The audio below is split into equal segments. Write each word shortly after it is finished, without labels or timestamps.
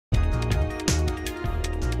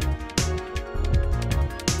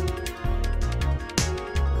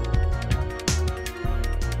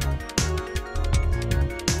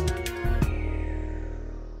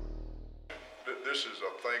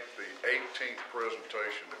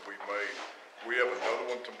presentation that we made. We have another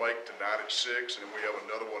one to make tonight at 6, and we have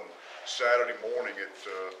another one Saturday morning at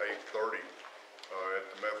 8:30 at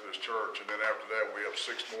the Methodist Church. And then after that, we have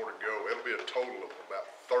 6 more to go. It'll be a total of about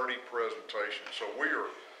 30 presentations. So we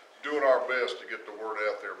are doing our best to get the word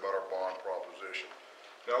out there about our bond proposition.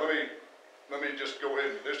 Now let me just go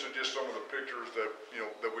ahead, and this is just some of the pictures that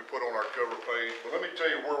that we put on our cover page. But let me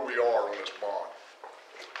tell you where we are on this bond.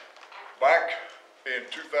 Back in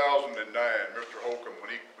 2009, Mr. Holcomb,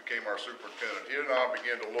 when he became our superintendent, he and I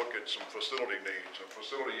began to look at some facility needs and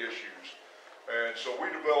facility issues. And so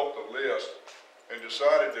we developed a list and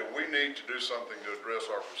decided that we need to do something to address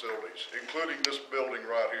our facilities, including this building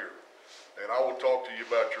right here. And I will talk to you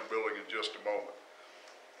about your building in just a moment.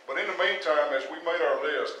 But in the meantime, as we made our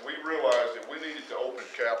list, we realized that we needed to open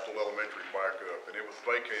Capitol Elementary back up, and it was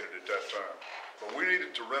vacated at that time. But we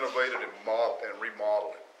needed to renovate it and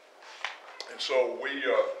remodel it. And so when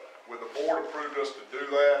the board approved us to do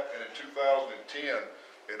that, and in 2010,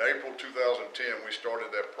 in April 2010, we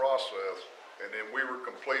started that process, and then we were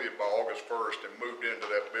completed by August 1st and moved into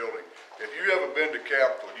that building. If you haven't been to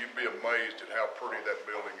Capitol, you'd be amazed at how pretty that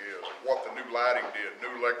building is, and what the new lighting did,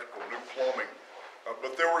 new electrical, new plumbing.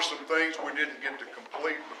 But there were some things we didn't get to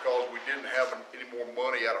complete because we didn't have any more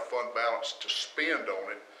money out of fund balance to spend on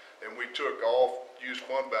it, and we took off used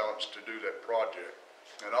fund balance to do that project.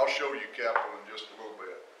 And I'll show you Capitol in just a little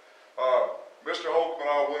bit. Mr. Holcomb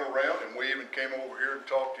and I went around, and we even came over here and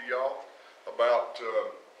talked to y'all about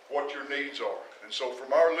what your needs are. And so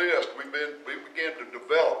from our list, we began to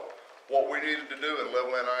develop what we needed to do in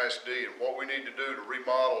Levelland ISD and what we need to do to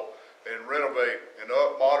remodel and renovate and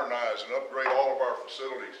modernize and upgrade all of our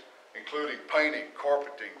facilities, including painting,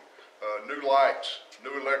 carpeting, new lights,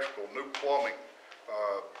 new electrical, new plumbing,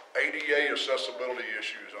 ADA accessibility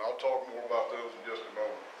issues, and I'll talk more about those in just a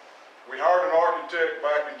moment. We hired an architect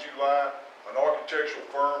back in July, an architectural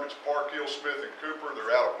firm. It's Park Hill, Smith & Cooper.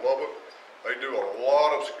 They're out of Lubbock. They do a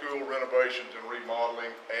lot of school renovations and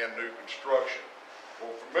remodeling and new construction.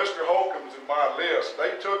 Well, for Mr. Holcomb's and my list,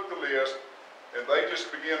 they took the list and they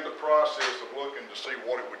just began the process of looking to see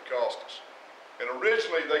what it would cost us. And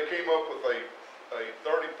originally they came up with a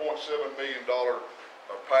 $30.7 million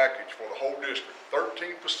package for the whole district,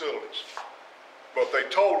 13 facilities. But they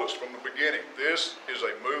told us from the beginning, this is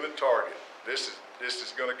a moving target. This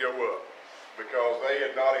is going to go up, because they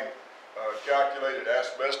had not calculated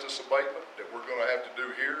asbestos abatement that we're going to have to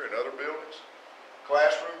do here in other buildings.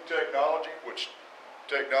 Classroom technology, which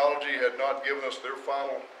technology had not given us their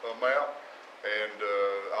final amount, and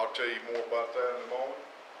I'll tell you more about that in a moment.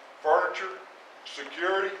 Furniture,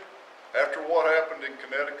 security. After what happened in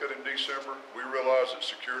Connecticut in December, we realized that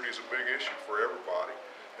security is a big issue for everybody,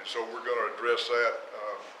 and so we're going to address that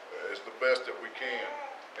as the best that we can.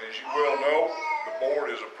 And as you well know, the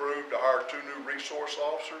board has approved to hire 2 new resource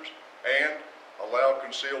officers and allow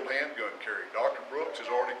concealed handgun carry. Dr. Brooks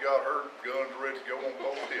has already got her guns ready to go on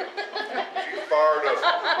both hips. She's fired up.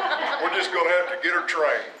 We're just going to have to get her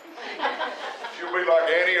trained. She'll be like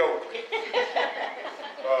Annie Oakley.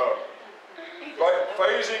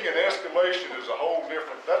 Phasing and escalation is a whole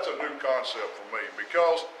different, that's a new concept for me,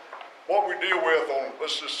 because what we deal with on,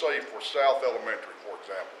 let's just say for South Elementary, for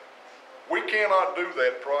example, we cannot do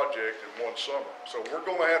that project in one summer. So we're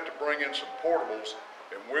going to have to bring in some portables,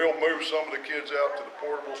 and we'll move some of the kids out to the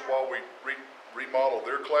portables while we remodel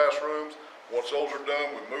their classrooms. Once those are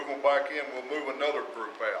done, we move them back in, we'll move another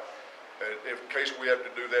group out, in case we have to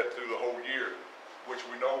do that through the whole year, which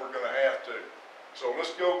we know we're going to have to. So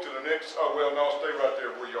let's go to the next, oh well, no, stay right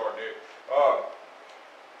there where you are, Nick.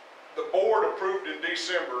 The board approved in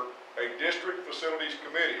December a district facilities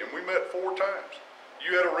committee, and we met 4 times.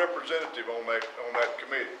 You had a representative on that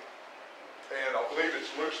committee, and I believe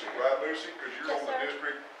it's Lucy, right, Lucy? Because you're on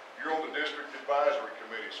the district advisory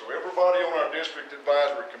committee. So everybody on our district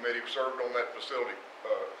advisory committee served on that facility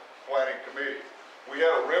planning committee. We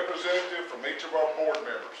had a representative from each of our board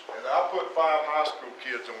members, and I put 5 high school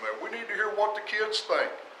kids on there. We need to hear what the kids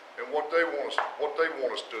think and what they want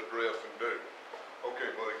us to address and do. Okay,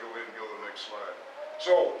 buddy, go ahead and go to the next slide.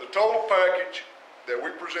 So the total package that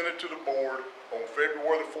we presented to the board on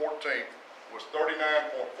February the 14th was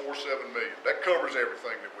 $39.47 million. That covers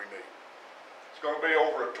everything that we need. It's going to be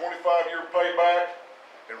over a 25-year payback.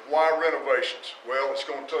 And why renovations? Well, it's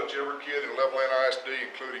going to touch every kid in Levelland ISD,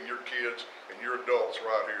 including your kids and your adults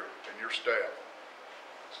right here and your staff.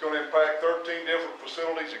 It's going to impact 13 different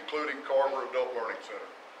facilities, including Carver Adult Learning Center.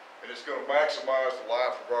 And it's going to maximize the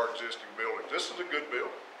life of our existing buildings. This is a good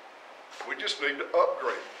building. We just need to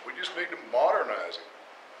upgrade it. We just need to modernize it.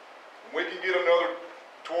 And we can get another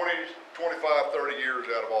 20, 25, 30 years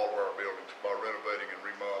out of all of our buildings by renovating and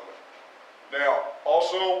remodeling. Now,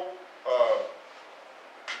 also,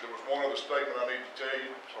 there was one other statement I need to tell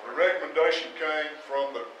you. The recommendation came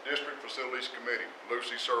from the District Facilities Committee.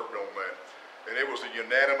 Lucy served on that. And it was a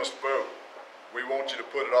unanimous vote. We want you to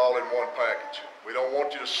put it all in one package. We don't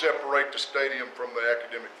want you to separate the stadium from the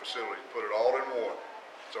academic facilities. Put it all in one.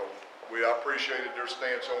 So I appreciated their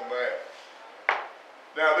stance on that.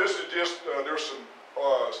 Now this is just, there's some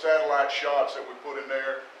satellite shots that we put in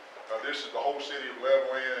there. This is the whole city of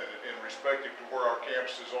Levelland and respective to where our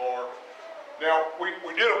campuses are. Now, we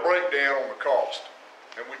did a breakdown on the cost,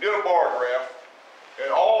 and we did a bar graph, and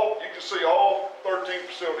you can see all 13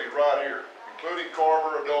 facilities right here, including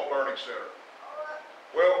Carver Adult Learning Center.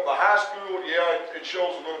 Well, the high school, yeah, it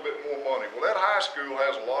shows a little bit more money. Well, that high school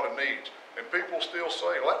has a lot of needs, and people still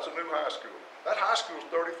say, well, that's a new high school. That high school is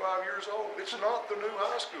 35 years old. It's not the new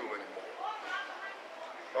high school anymore.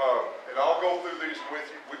 And I'll go through these with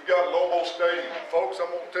you. We've got Lobo Stadium. Folks,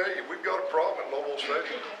 I'm going to tell you, we've got a problem at Lobo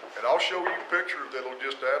Stadium. And I'll show you pictures that'll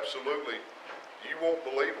just absolutely, you won't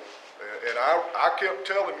believe them. And I kept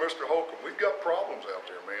telling Mr. Holcomb, we've got problems out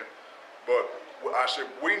there, man. But I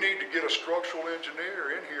said, we need to get a structural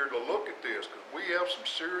engineer in here to look at this because we have some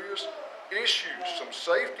serious issues, some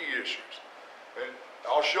safety issues. And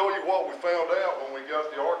I'll show you what we found out when we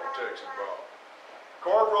got the architects involved.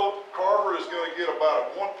 Carver is going to get about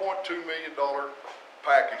a $1.2 million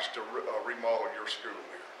package to remodel your school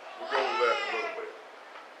here. We'll go over that in a little bit.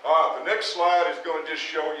 The next slide is going to just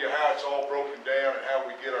show you how it's all broken down and how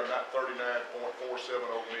we get our $39.470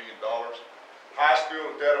 million. High school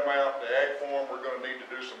at that amount, the ag farm, we're going to need to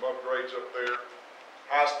do some upgrades up there.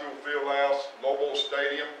 High school field house, Lobo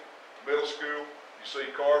Stadium, middle school, you see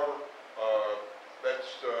Carver.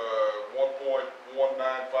 That's 1.195,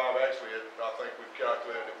 actually, I think we've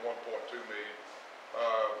calculated at 1.2 million.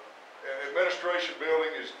 And administration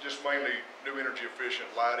building is just mainly new energy efficient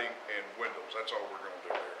lighting and windows. That's all we're going to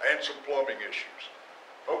do there. And some plumbing issues.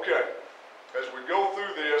 Okay, as we go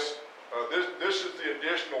through this, this is the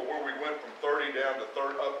additional where we went from 30 down to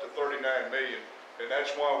up to 39 million. And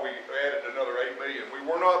that's why we added another 8 million. We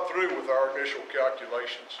were not through with our initial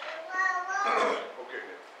calculations. Okay,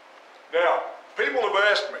 now, people have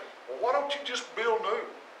asked me, well, why don't you just build new?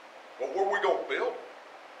 Well, where are we going to build?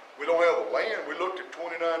 We don't have the land. We looked at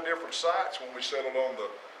 29 different sites when we settled on the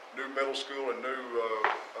new middle school and new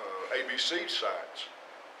ABC sites.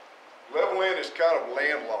 Levelland is kind of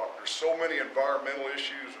landlocked. There's so many environmental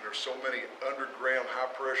issues and there's so many underground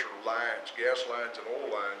high pressure lines, gas lines and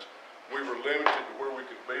oil lines. We were limited to where we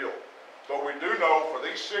could build. But we do know for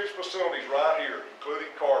these 6 facilities right here,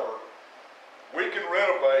 including Carver, we can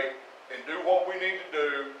renovate and do what we need to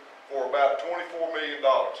do for about $24 million.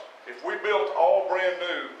 If we built all brand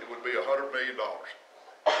new, it would be $100 million.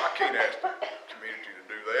 I can't ask the community to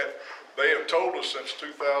do that. They have told us since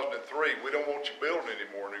 2003, we don't want you building any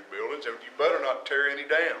more new buildings, and you better not tear any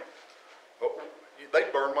down. But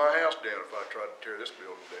they'd burn my house down if I tried to tear this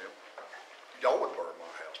building down. Y'all would burn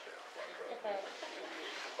my house down if I tried.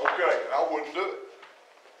 Okay, I wouldn't do it.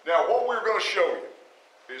 Now, what we're going to show you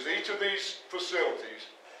is each of these facilities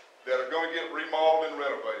that are going to get remodeled and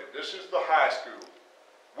renovated. This is the high school.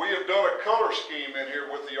 We have done a color scheme in here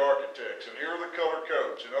with the architects, and here are the color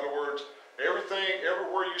codes. In other words,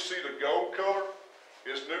 everywhere you see the gold color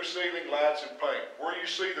is new ceiling, lights, and paint. Where you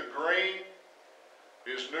see the green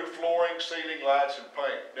is new flooring, ceiling, lights, and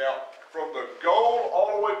paint. Now, from the gold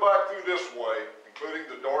all the way back through this way, including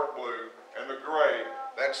the dark blue and the gray,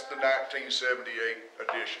 that's the 1978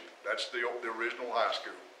 edition. That's the original high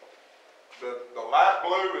school. The light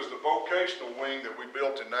blue is the vocational wing that we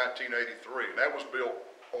built in 1983, and that was built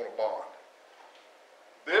on a bond.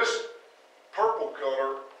 This purple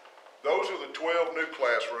color, those are the 12 new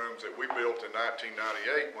classrooms that we built in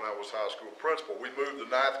 1998 when I was high school principal. We moved the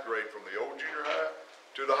 9th grade from the old junior high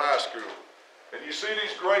to the high school. And you see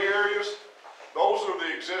these gray areas? Those are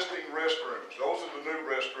the existing restrooms. Those are the new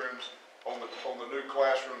restrooms on the new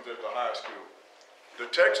classrooms at the high school. The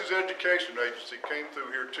Texas Education Agency came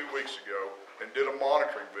through here 2 weeks ago and did a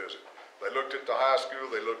monitoring visit. They looked at the high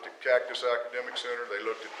school, they looked at Cactus Academic Center, they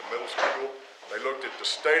looked at the middle school, they looked at the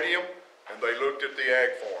stadium, and they looked at the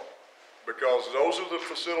ag farm. Because those are the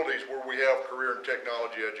facilities where we have career and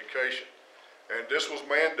technology education. And this was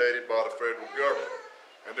mandated by the federal government.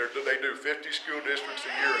 And they do 50 school districts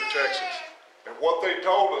a year in Texas. And what they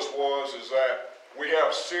told us is that we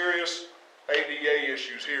have serious ADA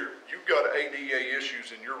issues here. You've got ADA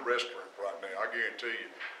issues in your restroom right now, I guarantee you.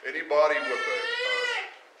 Anybody with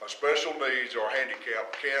a special needs or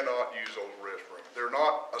handicap cannot use those restrooms. They're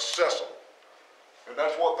not accessible. And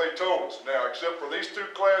that's what they told us. Now, except for these 2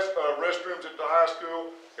 restrooms at the high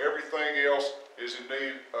school, everything else is in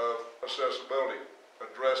need of accessibility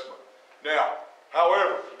addressment. Now,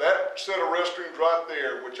 however, that set of restrooms right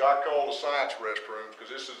there, which I call the science restrooms, because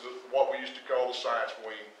this is what we used to call the science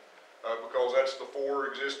wing, because that's the 4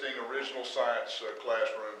 existing original science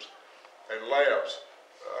classrooms and labs.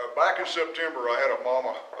 Back in September, I had a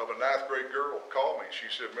mama of a 9th grade girl call me. She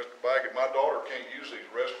said, Mr. Baggett, my daughter can't use these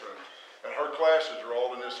restrooms, and her classes are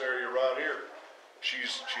all in this area right here.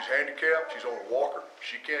 She's handicapped, she's on a walker,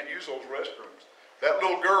 she can't use those restrooms. That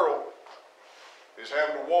little girl is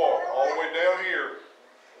having to walk all the way down here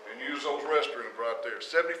and use those restrooms right there.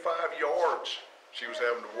 75 yards she was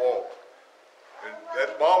having to walk. And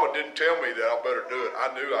that mama didn't tell me that I better do it.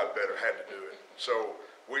 I knew I'd better had to do it. So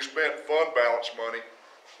we spent fund balance money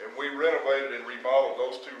and we renovated and remodeled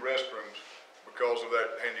those 2 restrooms because of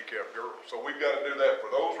that handicapped girl. So we've got to do that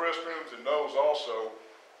for those restrooms and those also,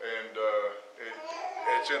 and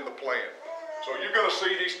it's in the plan. So you're going to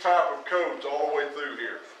see these type of codes all the way through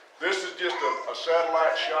here. This is just a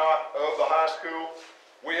satellite shot of the high school.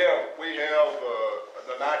 We have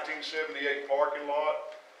the 1978 parking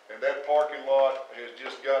lot, and that parking lot has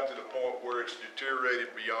just gotten to the point where it's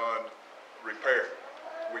deteriorated beyond repair.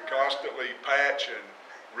 We constantly patch and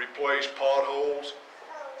replace potholes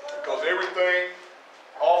because everything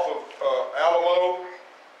off of Alamo,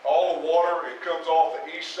 all the water, it comes off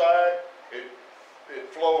the east side. It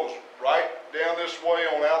flows right down this way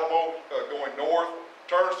on Alamo going north,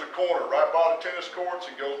 turns the corner right by the tennis courts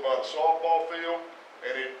and goes by the softball field,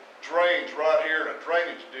 and it drains right here in a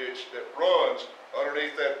drainage ditch that runs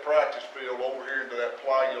underneath that practice field over here into that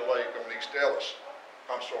Playa Lake on East Ellis.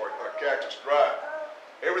 Cactus Drive.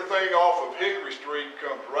 Everything off of Hickory Street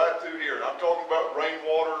comes right through here, and I'm talking about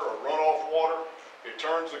rainwater or runoff water. It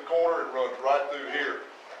turns the corner and runs right through here.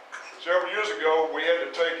 Several years ago, we had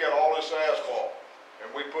to take out all this asphalt,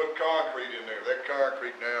 and we put concrete in there. That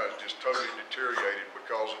concrete now is just totally deteriorated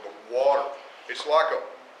because of the water. It's like a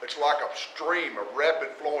stream, a rapid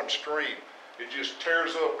flowing stream. It just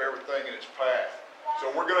tears up everything in its path.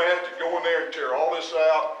 So we're going to have to go in there and tear all this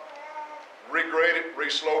out, regrade it,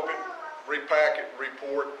 reslope it, repack it,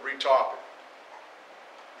 re-pour it, retop it.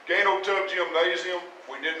 Gano Tub Gymnasium,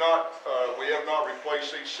 we have not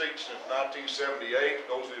replaced these seats since 1978.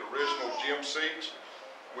 Those are the original gym seats.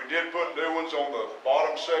 We did put new ones on the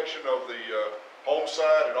bottom section of the home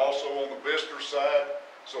side and also on the visitor side.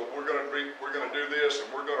 So we're going to do this,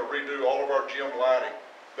 and we're going to redo all of our gym lighting.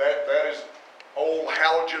 That is old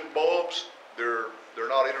halogen bulbs. They're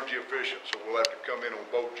not energy efficient, so we'll have to come in on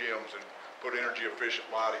both gyms and put energy efficient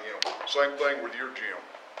lighting in them. Same thing with your gym.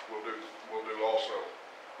 We'll do also.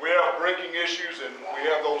 We have breaking issues, and we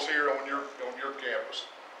have those here on your campus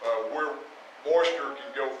where moisture can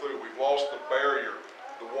go through. We've lost the barrier,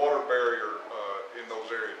 the water barrier in those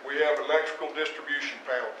areas. We have electrical distribution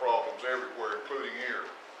panel problems everywhere, including here.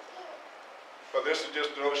 This is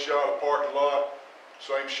just another shot of the parking lot,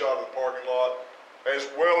 same shot of the parking lot. As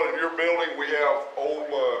well, in your building, we have old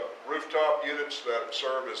rooftop units that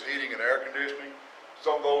serve as heating and air conditioning.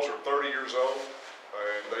 Some of those are 30 years old,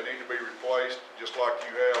 and they need to be replaced, just like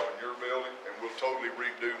you have in your building, and we'll totally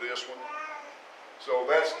redo this one. So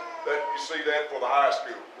you see that for the high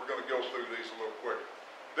school. We're going to go through these a little quicker.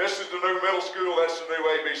 This is the new middle school, that's the new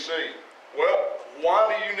ABC. Well, why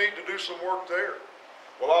do you need to do some work there?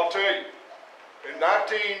 Well, I'll tell you. In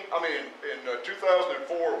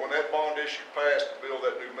 2004, when that bond issue passed to build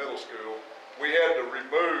that new middle school, we had to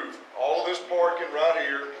remove all of this parking right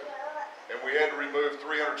here, and we had to remove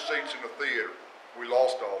 300 seats in the theater. We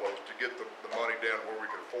lost all those to get the money down where we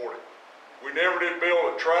could afford it. We never did build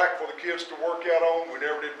a track for the kids to work out on. We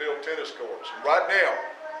never did build tennis courts. And right now,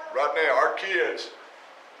 our kids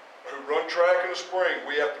who run track in the spring,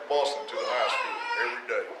 we have to bus them to the high school every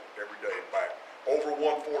day and back. Over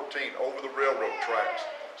 114, over the railroad tracks.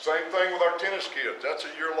 Same thing with our tennis kids. That's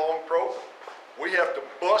a year-long program. We have to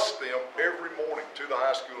bus them every morning to the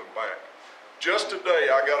high school and back. Just today,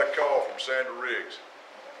 I got a call from Sandra Riggs.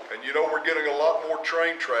 And you know, we're getting a lot more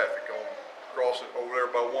train traffic crossing over there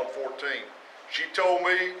by 114. She told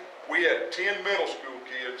me we had 10 middle school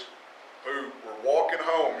kids who were walking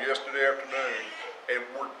home yesterday afternoon and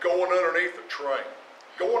were going underneath the train.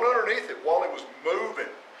 Going underneath it while it was moving.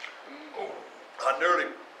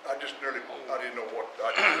 I didn't know what,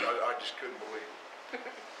 I just couldn't believe it.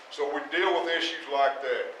 So we deal with issues like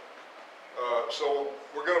that. So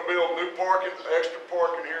we're going to build new parking, extra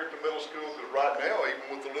parking here at the middle school, because right now, even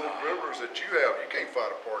with the little dribblers that you have, you can't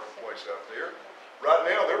find a parking place out there. Right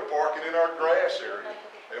now, they're parking in our grass area.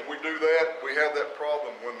 And we do that, we have that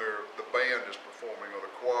problem when the band is performing, or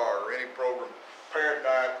the choir, or any program, parent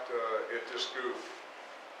night at this school.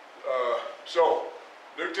 So,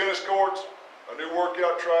 new tennis courts, a new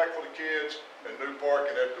workout track for the kids, and new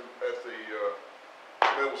parking at the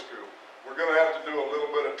middle school. We're going to have to do a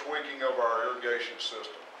little bit of tweaking of our irrigation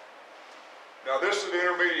system. Now this is the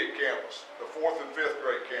intermediate campus, the 4th and 5th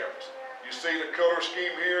grade campus. You see the color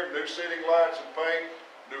scheme here, new ceiling lights and paint,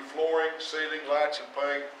 new flooring, ceiling lights and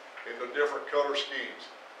paint in the different color schemes.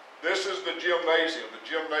 This is the gymnasium. The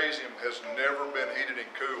gymnasium has never been heated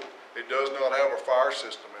and cooled. It does not have a fire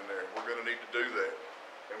system in there. We're going to need to do that,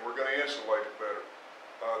 and we're going to insulate it better.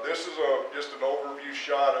 This is just an overview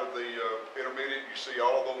shot of the intermediate. You see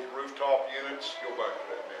all of those rooftop units. Go back to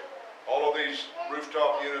that now. All of these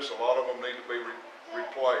rooftop units, a lot of them need to be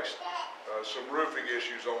replaced. Some roofing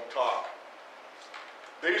issues on top.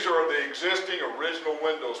 These are the existing original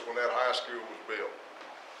windows when that high school was built.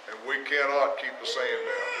 And we cannot keep the sand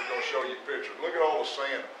down. We're going to show you pictures. Look at all the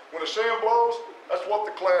sand. When the sand blows, that's what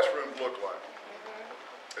the classrooms look like.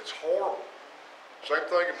 It's horrible. Same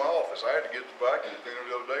thing in my office. I had to get the vacuum cleaner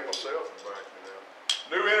the other day myself and vacuum it out.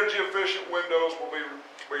 New energy efficient windows will be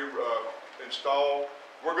installed.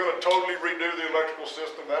 We're going to totally redo the electrical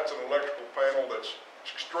system. That's an electrical panel that's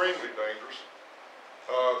extremely dangerous.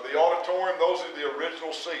 The auditorium, those are the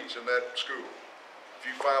original seats in that school. If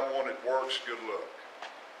you find one that works, good luck.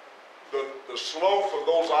 The slope of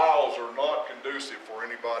those aisles are not conducive for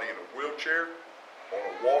anybody in a wheelchair, on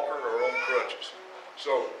a walker, or on crutches.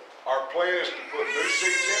 So our plan is to put new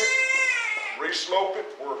seats in it, re-slope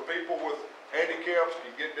it where people with handicaps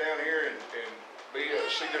can get down here and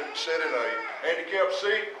sit in a handicapped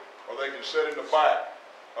seat, or they can sit in the back.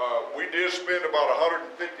 We did spend about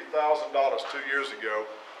 $150,000 2 years ago.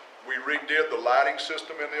 We redid the lighting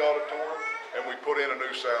system in the auditorium, and we put in a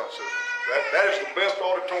new sound system. That is the best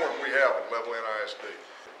auditorium we have at Level NISD.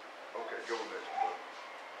 Okay, go next.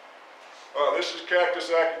 This is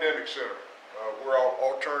Cactus Academic Center, where our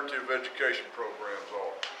alternative education programs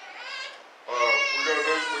are.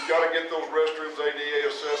 We've got to get those restrooms ADA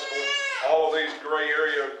accessible. All of these gray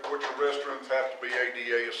area, which are restrooms, have to be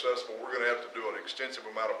ADA accessible. We're going to have to do an extensive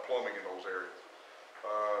amount of plumbing in those areas.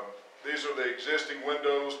 These are the existing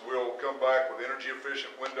windows. We'll come back with energy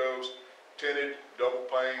efficient windows, tinted, double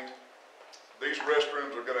paned. These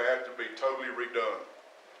restrooms are going to have to be totally redone,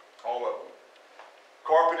 all of them.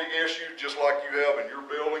 Carpeting issues, just like you have in your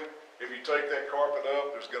building. If you take that carpet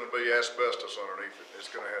up, there's going to be asbestos underneath it.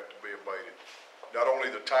 It's going to have to be abated. Not only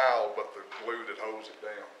the tile, but the glue that holds it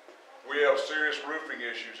down. We have serious roofing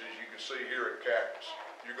issues, as you can see here at Cactus.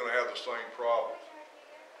 You're going to have the same problems.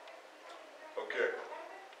 Okay.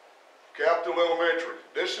 Capitol Elementary.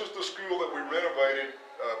 This is the school that we renovated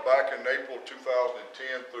back in April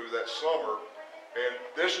 2010 through that summer. And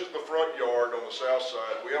this is the front yard on the south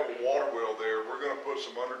side. We have a water well there. We're going to put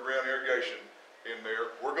some underground irrigation in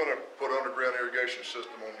there. We're going to put underground irrigation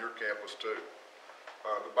system on your campus too.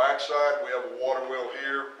 The back side, we have a water well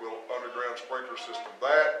here. We'll underground sprinkler system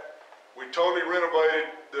that. We totally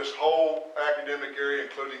renovated this whole academic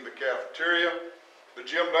area, including the cafeteria. The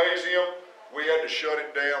gymnasium, we had to shut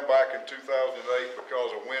it down back in 2008 because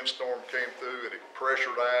a windstorm came through and it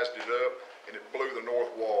pressurized it up and it blew the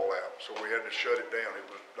north wall out. So we had to shut it down. It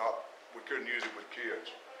was not, we couldn't use it with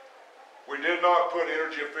kids. We did not put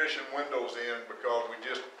energy efficient windows in because we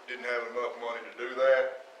just didn't have enough money to do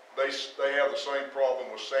that. They have the same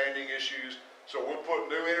problem with sanding issues. So we'll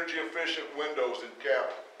put new energy efficient windows in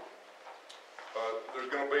Capitol. There's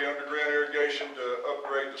going to be underground irrigation to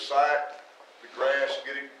upgrade the site, the grass,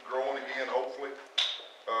 get it growing again, hopefully.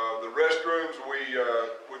 The restrooms,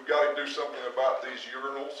 we've got to do something about these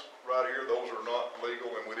urinals right here. Those are not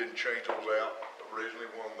legal, and we didn't change those out originally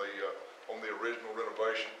on the original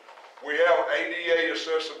renovation. We have ADA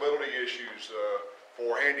accessibility issues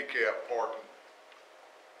for handicap parking.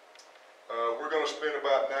 We're going to spend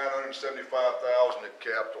about $975,000 at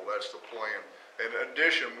Capitol. That's the plan. And in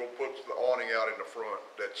addition, we'll put the awning out in the front.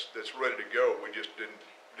 That's ready to go. We just didn't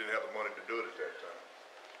have the money to do it at that time.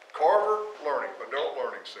 Carver Adult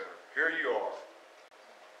Learning Center. Here you are.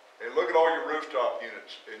 And look at all your rooftop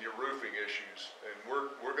units and your roofing issues. And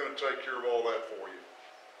we're going to take care of all that for you.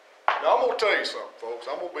 Now I'm going to tell you something, folks.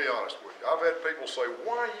 I'm going to be honest with you. I've had people say,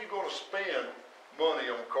 why are you going to spend money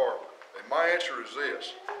on Carver? And my answer is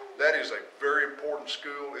this. That is a very important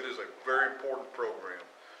school. It is a very important program.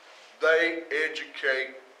 They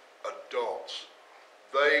educate adults.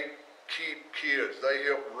 They keep kids. They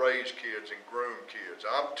help raise kids and groom kids.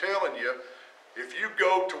 I'm telling you, if you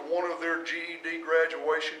go to one of their GED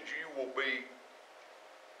graduations, you will be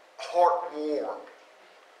heart-warmed.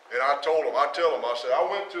 And I tell them, I said, I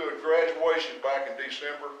went to a graduation back in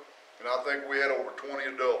December, and I think we had over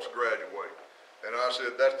 20 adults graduate. And I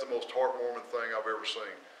said, that's the most heartwarming thing I've ever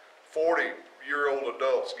seen. 40 year-old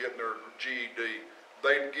adults getting their GED,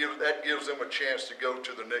 that gives them a chance to go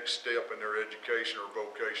to the next step in their education or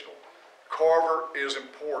vocational. Carver is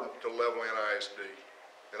important to leveling ISD,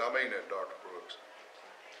 and I mean that, Dr. Brooks.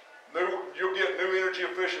 You'll get new energy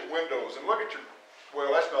efficient windows, and look at your, well,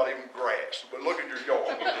 that's not even grass, but look at your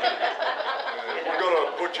yard. We're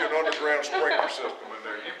gonna put you an underground sprinkler system in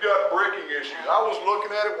there. You've got bricking issues. I was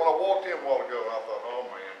looking at it when I walked in a while ago, and I thought, oh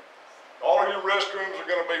man, all of your restrooms are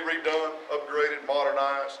gonna be redone, upgraded,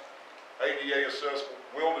 modernized, ADA accessible.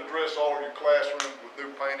 We'll address all of your classrooms with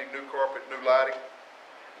new painting, new carpet, new lighting.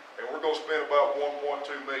 And we're going to spend about $1.2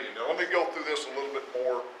 million. Now let me go through this a little bit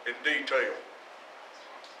more in detail.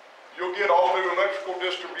 You'll get all new electrical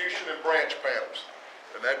distribution and branch panels.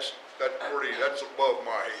 And that's above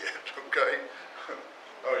my head, okay?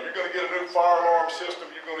 You're going to get a new fire alarm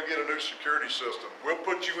system. You're going to get a new security system. We'll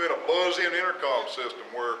put you in a buzz-in intercom system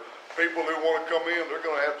where people who want to come in, they're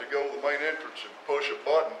going to have to go to the main entrance and push a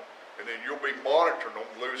button, and then you'll be monitoring them,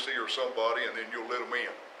 Lucy or somebody, and then you'll let them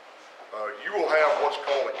in. You will have what's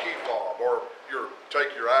called a key fob, or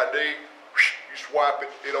take your ID, you swipe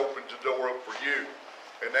it, it opens the door up for you.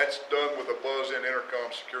 And that's done with a buzz-in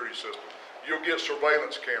intercom security system. You'll get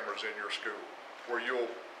surveillance cameras in your school where you'll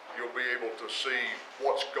be able to see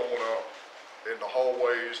what's going on in the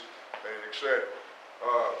hallways and etc.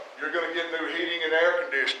 You're going to get new heating and air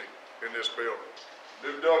conditioning in this building,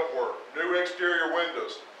 new ductwork, new exterior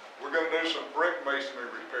windows. We're going to do some brick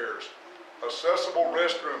masonry repairs, accessible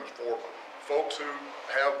restrooms for folks who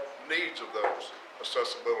have needs of those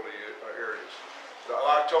accessibility areas.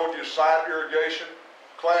 Like I told you, site irrigation,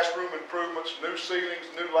 classroom improvements, new ceilings,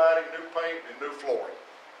 new lighting, new paint, and new flooring.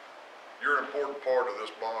 You're an important part of this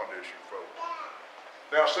bond issue, folks.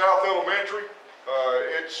 Now, South Elementary,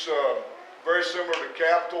 it's very similar to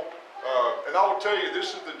Capitol. And I will tell you,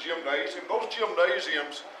 this is the gymnasium. Those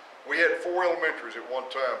gymnasiums, we had 4 elementaries at one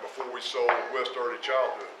time before we sold West Early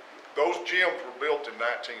Childhood. Those gyms were built in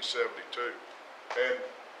 1972. And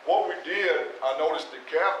what we did, I noticed at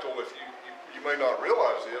Capitol, if you may not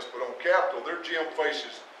realize this, but on Capitol, their gym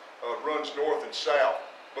faces, runs north and south.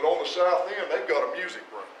 But on the south end, they've got a music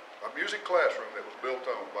room, a music classroom that was built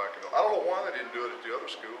on back in the, I don't know why they didn't do it at the other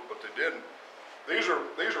school, but they didn't. These are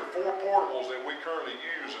 4 portables that we currently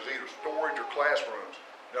use as either storage or classrooms.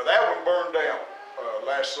 Now that one burned down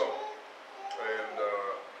last summer. And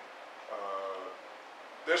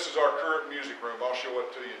this is our current music room. I'll show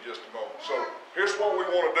it to you in just a moment. So here's what we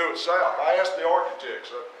want to do at South. I asked the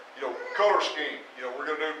architects, color scheme, we're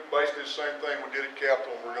going to do basically the same thing we did at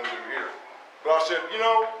Capitol and we're going to do here. But I said,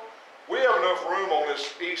 we have enough room on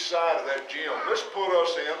this east side of that gym. Let's put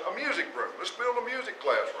us in a music room. Let's build a music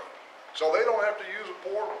classroom so they don't have to use a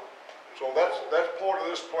portal. So that's part of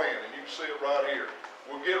this plan, and you can see it right here.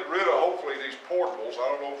 We'll get rid of, hopefully, these portables. I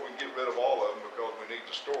don't know if we can get rid of all of them because we need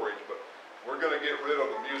the storage, but we're going to get rid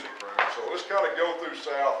of the music room. So let's kind of go through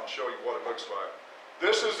South and show you what it looks like.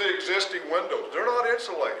 This is the existing windows. They're not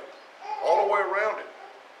insulated all the way around it.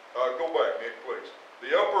 Go back, Nick, please.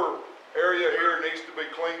 The upper area here needs to be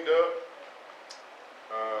cleaned up.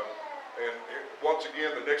 Once again,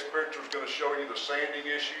 the next picture is going to show you the sanding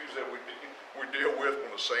issues that we deal with when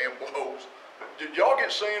the sand blows. Did y'all get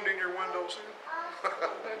sand in your windows?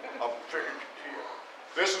 I'm figuring you did.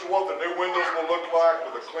 This is what the new windows will look like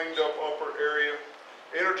with a cleaned up upper area.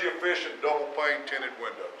 Energy efficient double pane tinted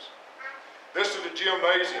windows. This is the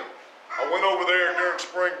gymnasium. I went over there during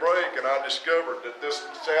spring break and I discovered that this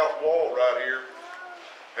south wall right here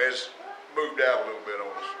has moved out a little bit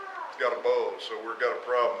on us. It's got a buzz, so we've got a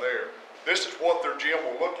problem there. This is what their gym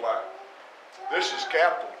will look like. This is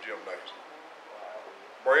Capitol Gymnasium.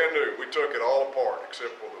 Brand new. We took it all apart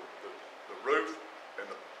except for the roof and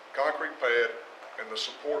the concrete pad and the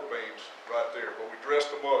support beams right there, but we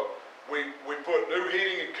dressed them up. We put new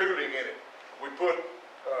heating and cooling in it. We put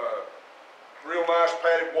real nice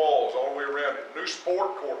padded walls all the way around it, new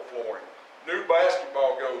sport court flooring, new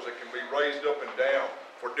basketball goals that can be raised up and down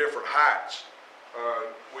for different heights.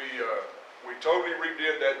 We totally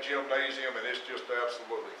redid that gymnasium and it's just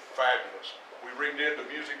absolutely fabulous. We redid the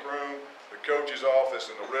music room, the coach's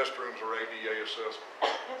office, and the restrooms are ADA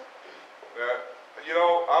accessible. Now,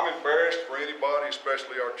 I'm embarrassed for anybody,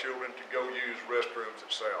 especially our children, to go use restrooms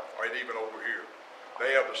at South, or even over here.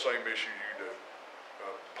 They have the same issue you do.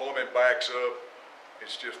 Plumbing backs up,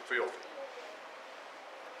 it's just filthy.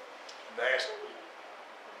 Nasty.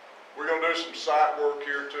 We're going to do some site work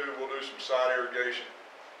here too. We'll do some site irrigation.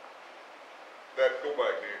 Go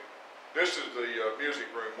back, Nick. This is the music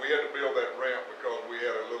room. We had to build that ramp because we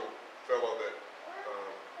had a little fellow that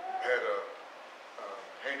had a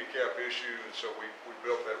handicap issue, and so we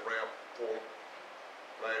built that ramp for him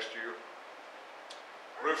last year.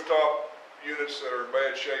 rooftop units that are in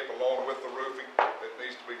bad shape along with the roofing that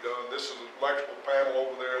needs to be done. This is an electrical panel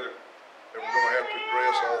over there that we're going to have to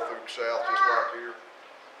address all through south, just like here.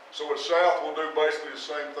 So at south, we'll do basically the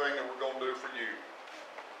same thing that we're going to do for you.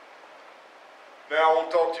 Now I want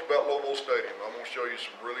to talk to you about Lobo Stadium. I'm going to show you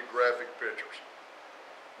some really graphic pictures.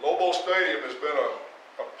 Lobo Stadium has been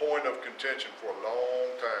a point of contention for a long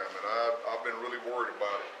time, and I've been really worried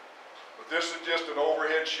about it. But this is just an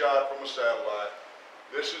overhead shot from a satellite.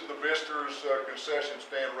 This is the Visitors concession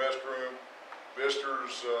stand restroom,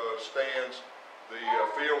 Visitors stands, the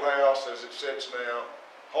field house as it sits now,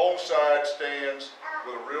 home side stands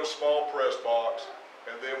with a real small press box,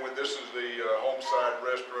 and then this is the home side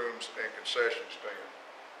restrooms and concession stand.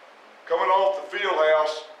 Coming off the field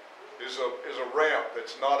house is a ramp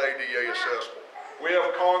that's not ADA accessible. We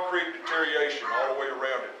have concrete deterioration all the way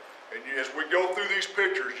around it. And as we go through these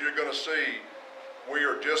pictures, you're going to see we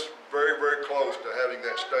are just very, very close to having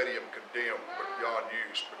that stadium condemned beyond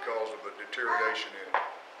use because of the deterioration in it.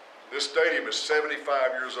 This stadium is 75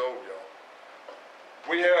 years old, y'all.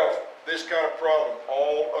 We have this kind of problem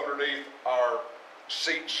all underneath our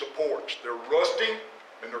seat supports. They're rusting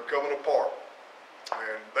and they're coming apart.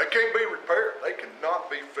 And they can't be repaired. They cannot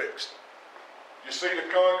be fixed. You see the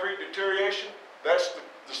concrete deterioration? That's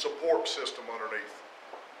the support system underneath.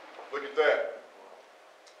 Look at that.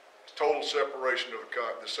 Total separation of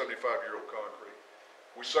the 75-year-old concrete.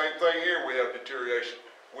 Same thing here, we have deterioration.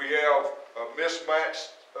 We have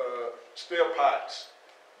mismatched step heights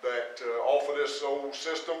that off of this old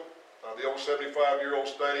system, the old 75-year-old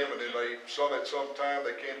stadium, and then at some time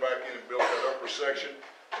they came back in and built that upper section,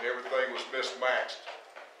 and everything was mismatched.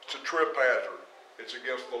 It's a trip hazard. It's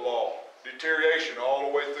against the law. Deterioration all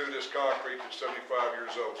the way through this concrete that's 75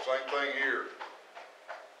 years old. Same thing here.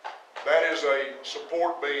 That is a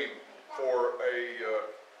support beam for a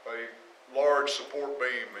large support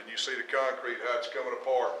beam, and you see the concrete, how it's coming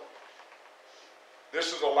apart.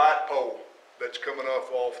 This is a light pole that's coming off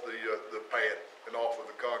the pad and off of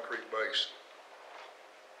the concrete base.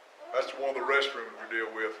 That's one of the restrooms we deal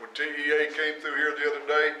with. When TEA came through here the other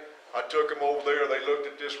day, I took them over there, they looked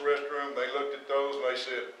at this restroom, they looked at those, and they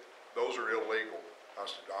said, those are illegal. I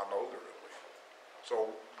said, I know they're illegal. So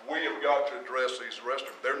we have got to address these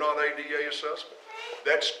restrooms. They're not ADA accessible.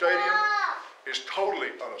 That stadium is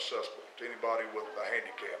totally inaccessible to anybody with a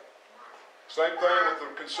handicap. Same thing with the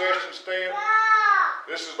concession stand.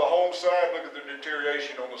 This is the home side. Look at the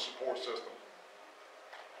deterioration on the support system.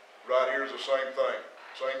 Right here is the same thing,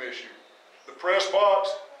 same issue. The press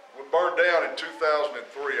box was burned down in 2003,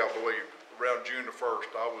 I believe, around June the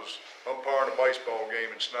 1st. I was umpiring a baseball game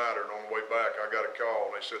in Snyder, and on the way back I got a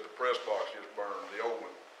call, and they said the press box just burned, the old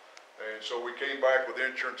one. And so we came back with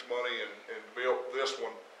insurance money and built this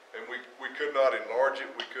one, and we could not enlarge it,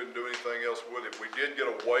 we couldn't do anything else with it. We did get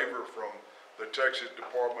a waiver from the Texas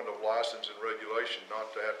Department of License and Regulation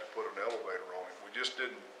not to have to put an elevator on it. We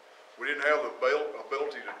didn't have the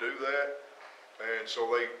ability to do that, and so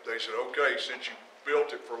they said, okay, since you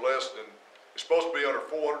built it for less than, it's supposed to be under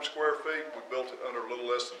 400 square feet, we built it under a little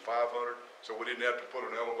less than 500, so we didn't have to put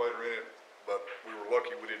an elevator in it, but we were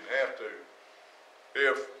lucky we didn't have to.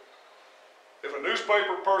 If a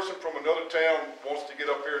newspaper person from another town wants to get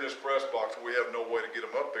up here in this press box, we have no way to get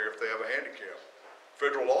them up there if they have a handicap.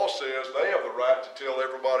 Federal law says they have the right to tell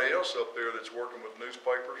everybody else up there that's working with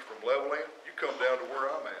newspapers from Levelland, you come down to where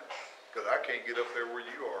I'm at, because I can't get up there where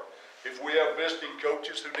you are. If we have visiting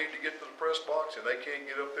coaches who need to get to the press box and they can't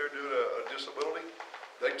get up there due to a disability,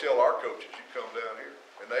 they tell our coaches, you come down here,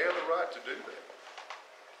 and they have the right to do that.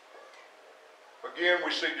 Again, we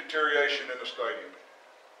see deterioration in the stadium.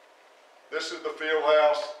 This is the field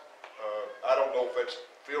house. I don't know if that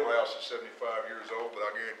field house is 75 years old, but I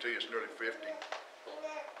guarantee it's nearly 50.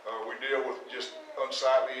 We deal with just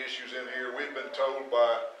unsightly issues in here. We've been told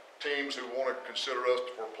by teams who want to consider us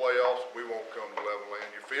for playoffs, we won't come to Levelland.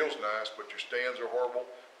 Your field's nice, but your stands are horrible,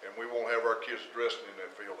 and we won't have our kids dressing in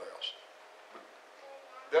that field house. But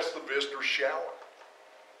that's the visitor shower.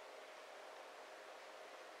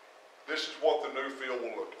 This is what the new field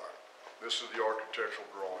will look like. This is the architectural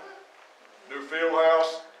drawing. New field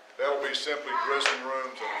house, that'll be simply dressing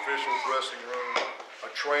rooms, an official dressing room,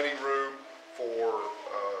 a training room for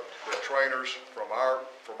the trainers from our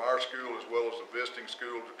school as well as the visiting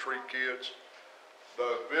school to treat kids.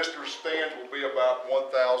 The visitor stands will be about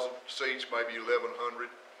 1,000 seats, maybe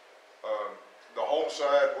 1,100. The home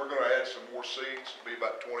side, we're going to add some more seats, it'll be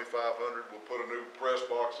about 2,500. We'll put a new press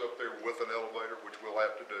box up there with an elevator, which we'll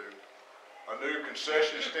have to do. A new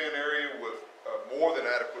concession stand area with more than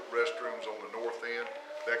adequate restrooms on the north end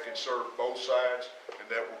that can serve both sides, and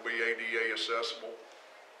that will be ADA accessible.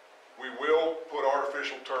 we will put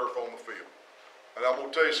artificial turf on the field. And I'm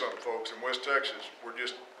gonna tell you something, folks, in West Texas,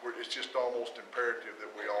 it's just almost imperative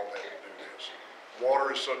that we all have to do this.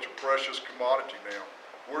 Water is such a precious commodity now.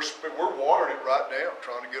 We're watering it right now,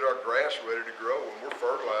 trying to get our grass ready to grow, and we're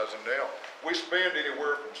fertilizing now. We spend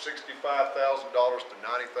anywhere from $65,000 to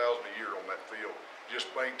 $90,000 a year on that field, just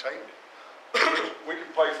maintaining it. We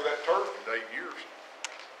can pay for that turf in 8 years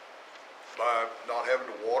by not having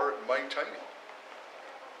to water it and maintain it.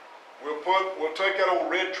 We'll take that old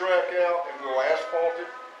red track out and we'll asphalt it,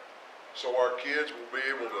 so our kids will be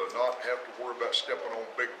able to not have to worry about stepping on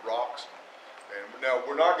big rocks. And now,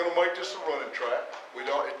 we're not gonna make this a running track.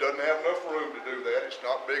 It doesn't have enough room to do that. It's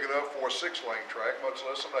not big enough for a 6-lane track, much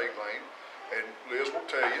less an 8-lane. And Liz will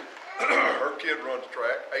tell you, her kid runs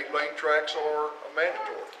track. 8-lane tracks are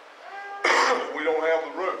mandatory. We don't have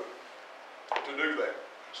the room to do that.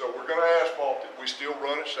 So we're gonna asphalt it. We still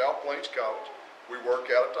run at South Plains College. We work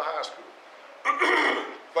out at the high school.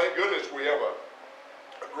 Thank goodness we have a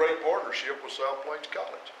great partnership with South Plains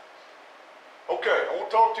College. Okay, I want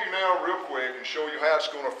to talk to you now real quick and show you how it's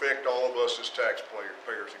going to affect all of us as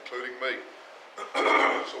taxpayers, including me.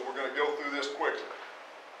 So we're going to go through this quickly.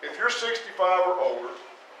 If you're 65 or older,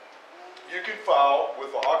 you can file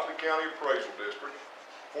with the Hockley County Appraisal District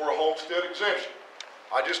for a homestead exemption.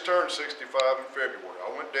 I just turned 65 in February.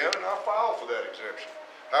 I went down and I filed for that exemption.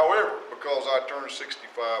 However, because I turned 65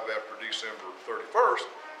 after December 31st,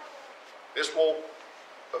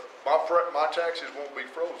 my taxes won't be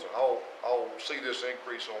frozen. I'll see this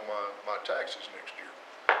increase on my taxes next year,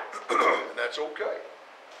 and that's okay.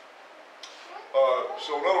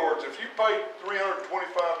 So in other words, if you paid $325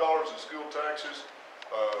 in school taxes,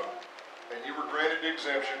 and you were granted the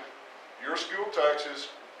exemption, your school taxes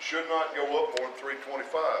should not go up more than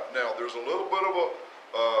 $325. Now, there's a little bit of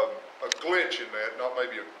a glitch in that, not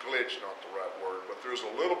maybe a glitch, not the right word, but there's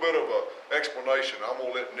a little bit of an explanation. I'm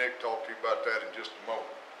gonna let Nick talk to you about that in just a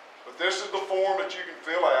moment. But this is the form that you can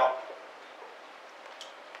fill out.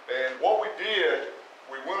 And what we did,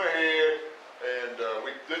 we went ahead and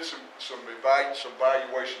we did some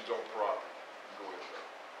valuations on property. Go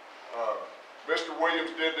ahead, Mr.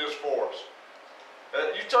 Williams did this for us.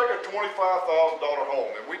 You take a $25,000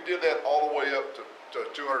 home, and we did that all the way up to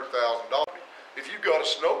 $200,000. If you got a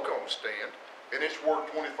snow cone stand and it's worth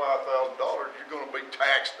 $25,000, you're going to be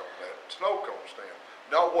taxed on that snow cone stand.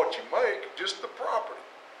 Not what you make, just the property.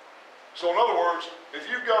 So in other words, if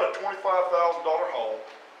you've got a $25,000 home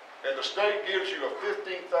and the state gives you a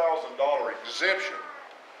 $15,000 exemption,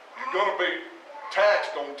 you're going to be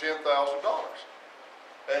taxed on $10,000.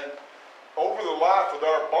 And over the life of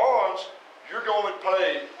our bonds, you're going to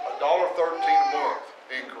pay $1.13 a month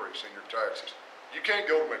increase in your taxes. You can't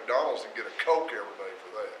go to McDonald's and get a Coke every day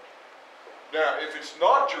for that. Now, if it's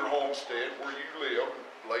not your homestead where you live and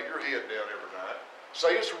lay your head down every night,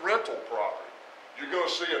 say it's rental property, you're going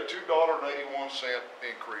to see a $2.81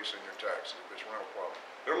 increase in your taxes if it's rental property.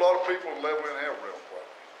 There are a lot of people in Lebanon that have rental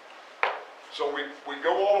property. So we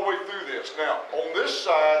go all the way through this. Now, on this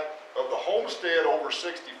side of the homestead over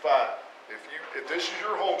 65, if this is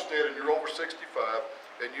your homestead and you're over 65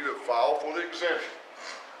 and you have filed for the exemption,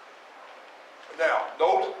 now,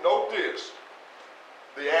 note this,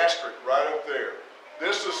 the asterisk right up there.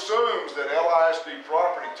 This assumes that LISD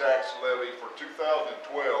property tax levy for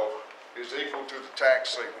 2012 is equal to the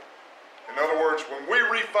tax ceiling. In other words, when we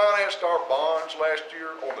refinanced our bonds last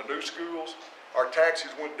year on the new schools, our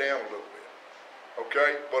taxes went down a little bit,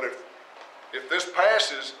 okay? But if this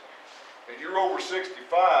passes and you're over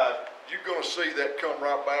 65, you're going to see that come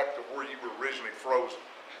right back to where you were originally frozen.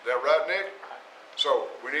 Is that right, Nick?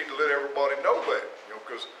 So we need to let everybody know that, you know,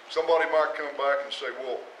 because somebody might come back and say,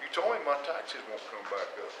 well, you told me my taxes won't come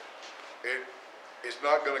back up. It's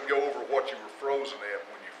not going to go over what you were frozen at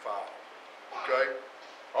when you filed, okay?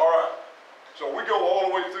 All right, so we go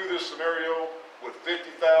all the way through this scenario with $50,000,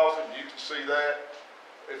 you can see that.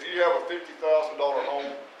 If you have a $50,000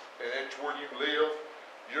 home and it's where you live,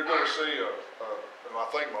 you're going to see and I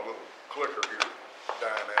think my little clicker here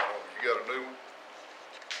dying out on me. You got a new one?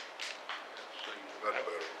 That's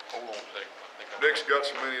better. Hold on a second. Nick's got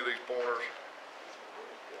so many of these pointers.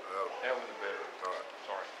 That one's better. All right.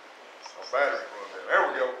 Sorry. My battery's run down. There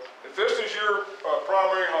we go. If this is your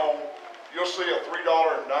primary home, you'll see a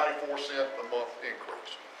 $3.94 a month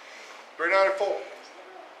increase. $3.94.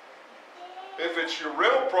 If it's your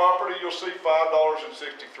rental property, you'll see $5.63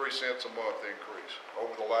 a month increase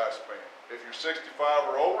over the lifespan. If you're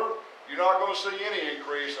 65 or older, you're not going to see any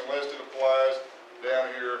increase unless it applies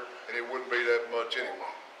down here, and it wouldn't be that much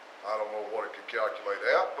anyway. I don't know what it could calculate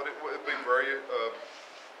out, but it'd be very,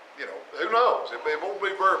 you know, who knows? It won't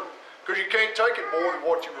be very, because you can't take it more than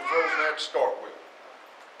what you were frozen at to start with.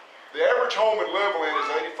 The average home in Levelland is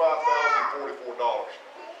 $85,044.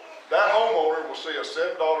 That homeowner will see a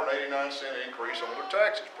 $7.89 increase on their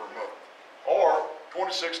taxes per month, or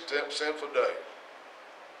 26 cents a day.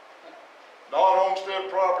 Non-homestead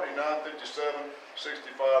property, 957,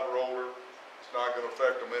 65 or older, it's not going to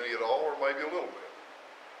affect them any at all, or maybe a little bit.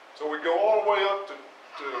 So we go all the way up to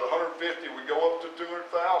 150, we go up to 200,000.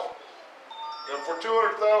 Now for a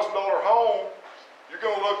 $200,000 home, you're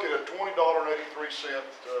going to look at a $20.83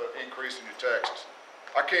 increase in your taxes.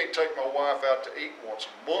 I can't take my wife out to eat once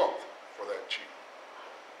a month for that cheap.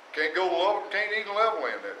 Can't eat in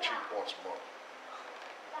Levelland that cheap once a month.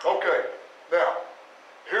 Okay, now,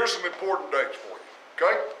 here's some important dates for you,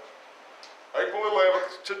 okay? April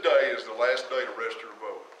 11th, today, is the last day to register to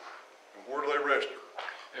vote. And where do they register?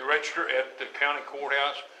 They register at the county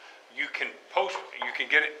courthouse. You can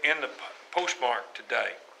get it in the postmark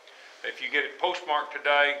today. If you get it postmarked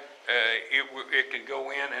today, it can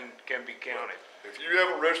go in and can be counted. If you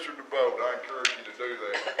haven't registered to vote, I encourage you to do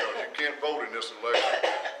that, because you can't vote in this election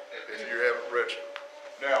if you haven't registered.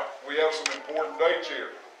 Now, we have some important dates here.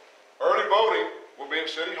 Early voting will be at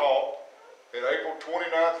City Hall in April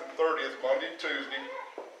 29th and 30th, Monday and Tuesday.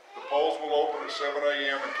 The polls will open at 7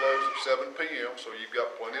 a.m. and close at 7 p.m., so you've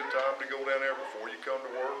got plenty of time to go down there before you come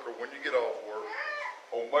to work or when you get off work.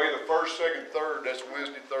 On May the 1st, 2nd, 3rd, that's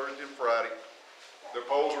Wednesday, Thursday, and Friday, the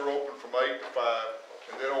polls are open from 8 to 5.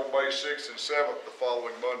 And then on May 6th and 7th, the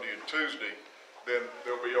following Monday and Tuesday, then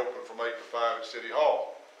they'll be open from 8 to 5 at City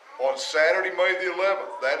Hall. On Saturday, May the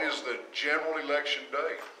 11th, that is the general election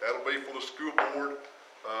day. That'll be for the school board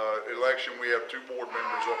election. We have 2 board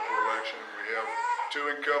members up for election. We have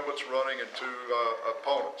 2 incumbents running and 2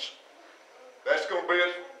 opponents. That's going to be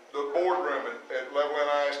at the boardroom at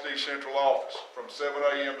Levelland ISD Central Office from 7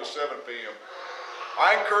 a.m. to 7 p.m.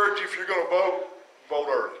 I encourage you, if you're going to vote,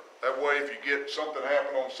 vote early. That way, if you get something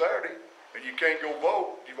happen on Saturday and you can't go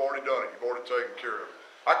vote, you've already done it. You've already taken care of it.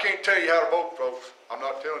 I can't tell you how to vote, folks. I'm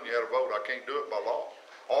not telling you how to vote. I can't do it by law.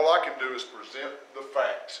 All I can do is present the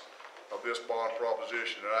facts of this bond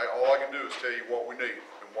proposition. And all I can do is tell you what we need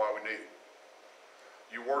and why we need it.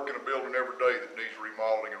 You work in a building every day that needs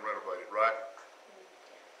remodeling and renovated, right?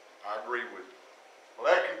 I agree with you.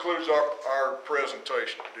 Well, that concludes our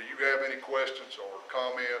presentation. Do you have any questions or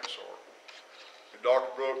comments?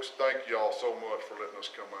 Dr. Brooks, thank you all so much for letting us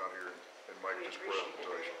come out here and make this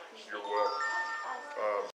presentation. You're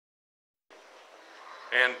welcome.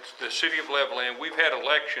 And the city of Levelland, we've had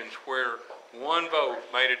elections where 1 vote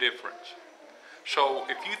made a difference. So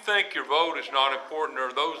if you think your vote is not important,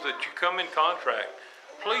 or those that you come in contact,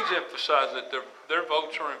 please emphasize that their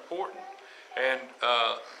votes are important, and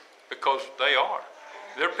because they are.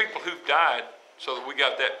 There are people who've died so that we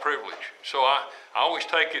got that privilege. So I always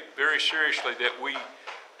take it very seriously that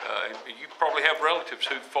you probably have relatives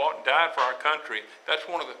who fought and died for our country. That's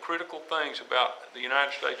one of the critical things about the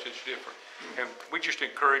United States that's different. And we just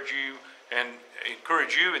encourage you and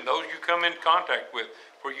those you come in contact with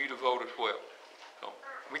for you to vote as well. So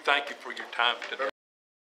we thank you for your time today.